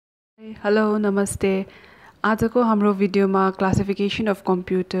hello नमस्ते आजको हाम्रो भिडियोमा क्लासिफिकेसन अफ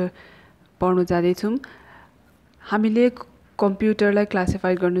कम्प्युटर पढ्नु जाँदैछौँ हामीले कम्प्युटरलाई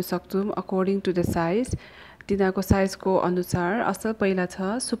क्लासिफाई गर्न सक्छौँ अकर्डिङ टु द साइज तिनीहरूको साइजको अनुसार असल पहिला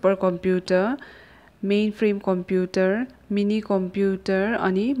छ super computer main frame computer mini computer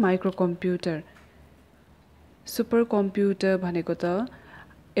अनि माइक्रो कम्प्युटर सुपर कम्प्युटर भनेको त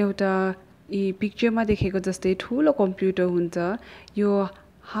एउटा यी पिक्चरमा देखेको जस्तै ठुलो कम्प्युटर हुन्छ यो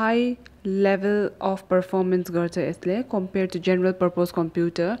हाई लेभल अफ पर्फर्मेन्स गर्छ यसले compare to general purpose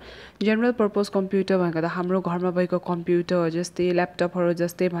computer general purpose computer भनेको त हाम्रो घरमा भएको कम्प्युटर जस्तै ल्यापटपहरू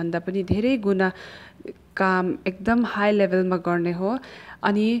जस्तै भन्दा पनि धेरै गुणा काम एकदम हाई लेभलमा गर्ने हो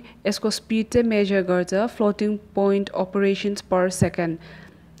अनि यसको स्पिड चाहिँ मेजर गर्छ floating point operations per second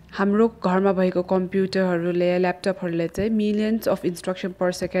हाम्रो घरमा भएको कम्प्युटरहरूले ल्यापटपहरूले चाहिँ मिलियन्स अफ इन्स्ट्रक्सन पर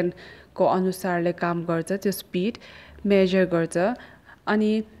सेकेन्डको अनुसारले काम गर्छ त्यो स्पिड मेजर गर्छ अनि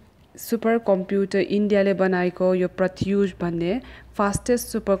सुपर कम्प्युटर इन्डियाले बनाएको यो प्रत्युष भन्ने फास्टेस्ट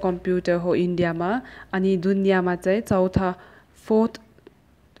सुपर कम्प्युटर हो इन्डियामा अनि दुनियाँमा चाहिँ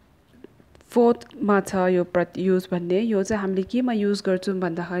फोर्थमा छ यो प्रत्युष भन्ने यो चाहिँ हामीले केमा युज गर्छौँ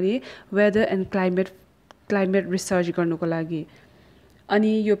भन्दाखेरि वेदर एन्ड क्लाइमेट रिसर्च गर्नुको लागि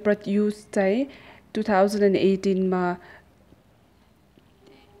अनि यो प्रत्युष चाहिँ 2018मा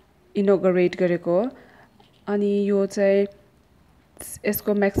इनोगरेट गरेको अनि यो चाहिँ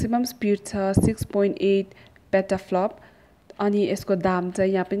यसको म्याक्सिमम स्पिड छ 6.8 पेटाफ्लप अनि यसको दाम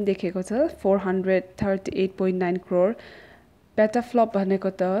चाहिँ यहाँ पनि देखेको छ 438.9 करोड पेटाफ्लप भनेको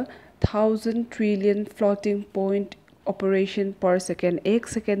त 1000 trillion floating point operation per second एक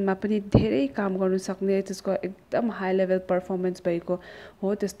सेकेन्डमा पनि धेरै काम गर्न सक्ने त्यसको एकदम हाई लेभल पर्फर्मेन्स भएको हो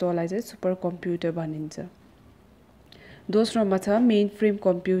त्यस्तोलाई चाहिँ सुपर कम्प्युटर भनिन्छ दोस्रोमा छ main frame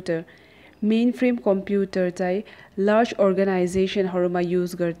computer main frame computer चाहिँ लार्ज अर्गनाइजेसनहरूमा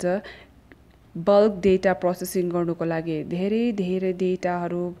युज गर्छ बल्क डेटा प्रोसेसिङ गर्नुको लागि धेरै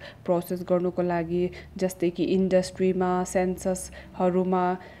डेटाहरू प्रोसेस गर्नुको लागि जस्तै कि इन्डस्ट्रीमा सेन्ससहरूमा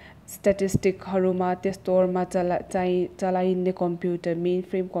स्ट्याटिस्टिकहरूमा त्यस्तोहरूमा चलाइने कम्प्युटर मेन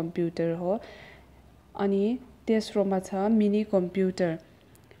फ्रेम कम्प्युटर हो अनि तेस्रोमा छ मिनी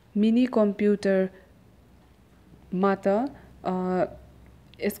कम्प्युटरमा त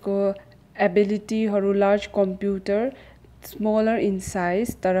यसको एबिलिटीहरू large computer smaller in size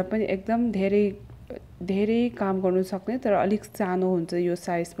तर पनि एकदम धेरै काम गर्नु सक्ने तर अलिक सानो हुन्छ यो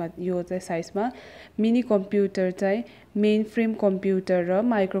साइजमा मिनी कम्प्युटर चाहिँ मेन फ्रेम कम्प्युटर र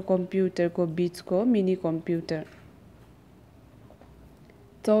माइक्रो कम्प्युटरको बिचको मिनी कम्प्युटर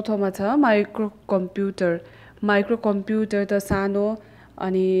चौथोमा छ माइक्रो कम्प्युटर त सानो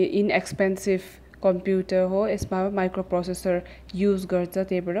अनि इनएक्सपेन्सिभ कम्प्युटर हो यसमा माइक्रो प्रोसेसर युज गर्छ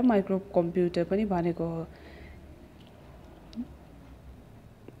त्यही भएर माइक्रो कम्प्युटर पनि भनेको हो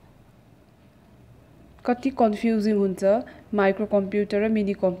कति कन्फ्युजिङ हुन्छ माइक्रो कम्प्युटर र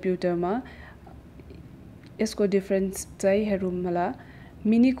मिनी कम्प्युटरमा यसको डिफरेन्स चाहिँ हेरौँ होला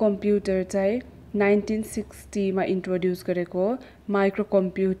मिनी कम्प्युटर चाहिँ 1960मा इन्ट्रोड्युस गरेको माइक्रो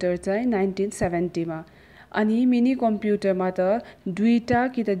कम्प्युटर चाहिँ 1970मा अनि मिनी कम्प्युटरमा त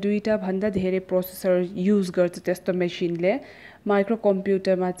दुईटा भन्दा धेरै प्रोसेसर युज गर्छ त्यस्तो मेसिनले माइक्रो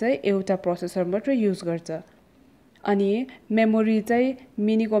कम्प्युटरमा चाहिँ एउटा प्रोसेसर मात्र युज गर्छ अनि मेमोरी चाहिँ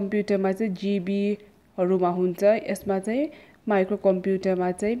मिनी कम्प्युटरमा चाहिँ जिबीहरूमा हुन्छ यसमा चाहिँ माइक्रो कम्प्युटरमा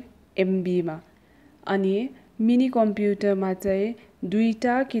चाहिँ एमबीमा अनि मिनी कम्प्युटरमा चाहिँ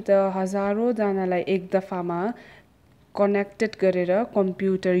दुईटा कि त हजारौँजनालाई एक दफामा कनेक्टेड गरेर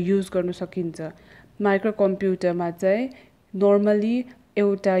कम्प्युटर युज गर्न सकिन्छ माइक्रो कम्प्युटरमा चाहिँ नर्मली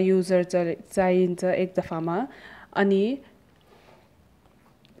एउटा युजर चाहिन्छ एक दफामा अनि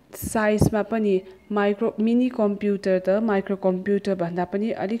साइजमा पनि मिनी कम्प्युटर त माइक्रो कम्प्युटर भन्दा पनि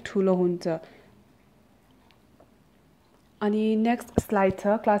अलिक ठुलो हुन्छ अनि नेक्स्ट स्लाइड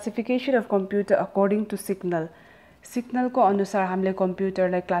छ classification of computer according to सिग्नलको अनुसार हामीले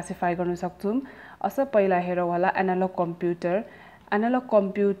कम्प्युटरलाई क्लासिफाई गर्न सक्छौँ अझ पहिला हेरौँ होला एनालग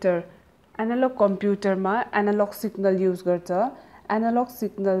कम्प्युटरमा एनालग सिग्नल युज गर्छ एनालग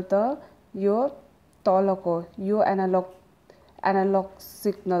सिग्नल त यो तलको यो एनालग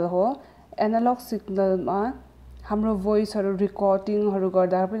सिग्नल हो एनालग सिग्नलमा हाम्रो भोइसहरू रेकर्डिङहरू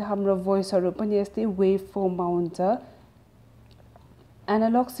गर्दा पनि हाम्रो भोइसहरू पनि यस्तै वेभ फर्ममा हुन्छ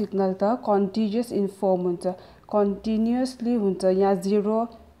एनालग सिग्नल त कन्टिन्युअस इन फर्म हुन्छ कन्टिन्युअसली हुन्छ यहाँ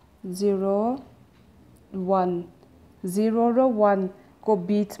 0 र 1 को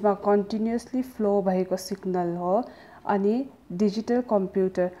बिचमा कन्टिन्युअसली फ्लो भएको सिग्नल हो अनि डिजिटल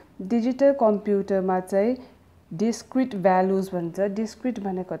कम्प्युटरमा चाहिँ डिस्क्रिट भ्यालुज भन्छ डिस्क्रिट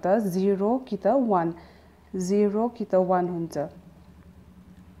भनेको त 0 कि त 1 हुन्छ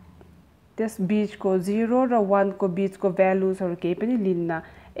त्यस बीचको 0 र 1 को बीचको भ्यालुजहरू केही पनि लिन्न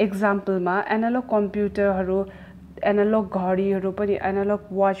एक्जाम्पलमा एनालग कम्प्युटरहरू एनालग घडीहरू पनि एनालग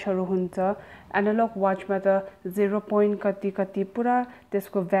वाचहरू हुन्छ एनालग वाचमा त 0 कति कति पुरा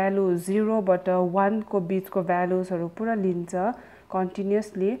त्यसको भ्यालु 0 बाट 1 को बीचको भ्यालुजहरू पुरा लिन्छ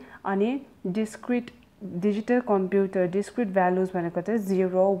कन्टिन्युअसली अनि discrete digital computer discrete values भनेको चाहिँ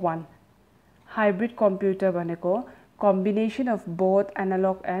 0 1 हाइब्रिड कम्प्युटर भनेको combination of both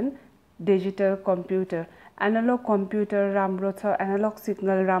analogue and digital computer analogue computer राम्रो छ एनालग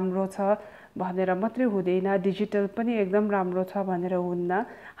सिग्नल राम्रो छ भनेर मात्रै हुँदैन डिजिटल पनि एकदम राम्रो छ भनेर हुन्न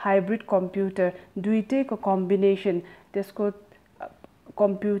हाइब्रिड कम्प्युटर दुईटैको कम्बिनेसन त्यसको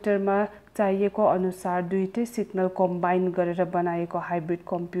कम्प्युटरमा चाहिएको अनुसार दुईटै सिग्नल कम्बाइन गरेर बनाएको हाइब्रिड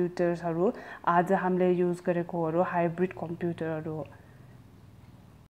कम्प्युटर्सहरू आज हामीले युज गरेकोहरू हाइब्रिड कम्प्युटरहरू हो